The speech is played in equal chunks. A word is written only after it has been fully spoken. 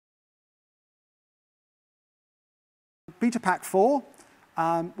Betapack 4,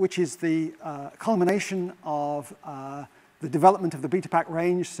 which is the culmination of the development of the Betapack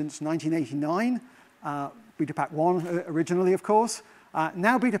range since 1989. Betapack 1 originally, of course.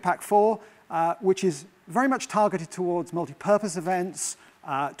 Now Betapack 4, which is very much targeted towards multi-purpose events,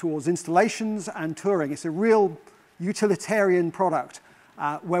 towards installations and touring. It's a real utilitarian product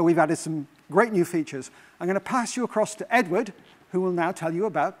where we've added some great new features. I'm going to pass you across to Edward, who will now tell you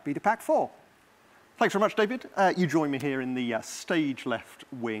about Betapack 4. Thanks very much, David. You join me here in the stage left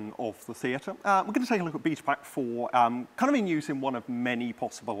wing of the theatre. We're going to take a look at Betapack 4, kind of in use in one of many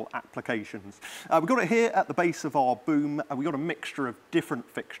possible applications. We've got it here at the base of our boom. We've got a mixture of different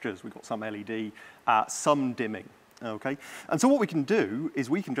fixtures. We've got some LED, some dimming. Okay, and so what we can do is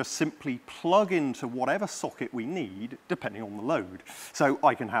we can just simply plug into whatever socket we need, depending on the load. So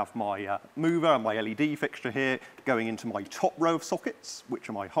I can have my mover and my LED fixture here going into my top row of sockets, which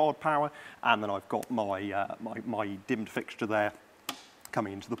are my hard power, and then I've got my, my dimmed fixture there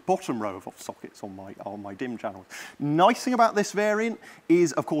coming into the bottom row of sockets on my dim channels. Nice thing about this variant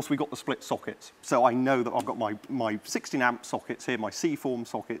is, of course, we've got the split sockets. So I know that I've got my 16 amp sockets here, my C-form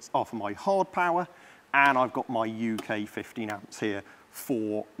sockets are for my hard power, and I've got my UK 15 amps here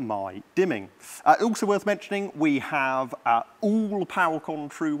for my dimming. Also worth mentioning, we have all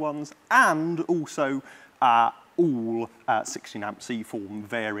PowerCON TRUE1s and also all 16 amp C-form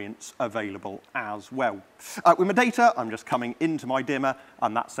variants available as well. With my data, I'm just coming into my dimmer,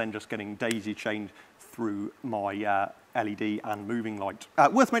 and that's then just getting daisy chained through my LED and moving light.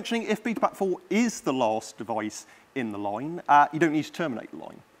 Worth mentioning, if Betapack 4 is the last device in the line, you don't need to terminate the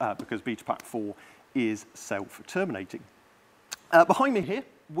line because Betapack 4 is self-terminating. Behind me here,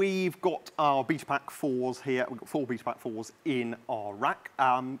 we've got our Betapack 4s here. We've got 4 Betapack 4s in our rack.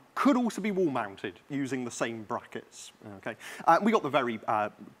 Could also be wall-mounted using the same brackets. Okay, we got the very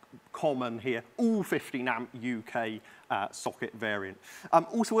common here, all 15 amp UK socket variant.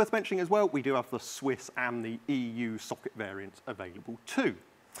 Also worth mentioning as well, we do have the Swiss and the EU socket variants available too.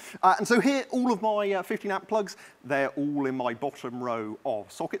 And so here, all of my 15 amp plugs, they're all in my bottom row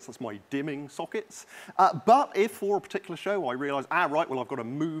of sockets. That's my dimming sockets. But if for a particular show I realise, right, well, I've got a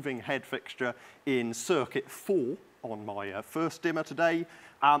moving head fixture in circuit 4 on my first dimmer today,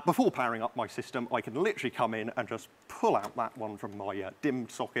 before powering up my system, I can literally come in and just pull out that one from my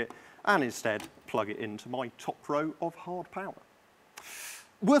dimmed socket and instead plug it into my top row of hard power.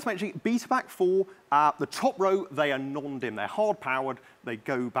 Worth mentioning, Betapack 4, the top row, they are non-dim. They're hard-powered. They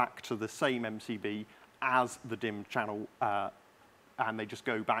go back to the same MCB as the dim channel, and they just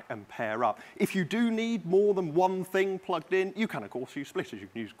go back and pair up. If you do need more than one thing plugged in, you can, of course, use splitters. You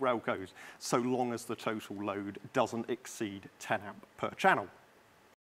can use Grelcos, so long as the total load doesn't exceed 10 amp per channel.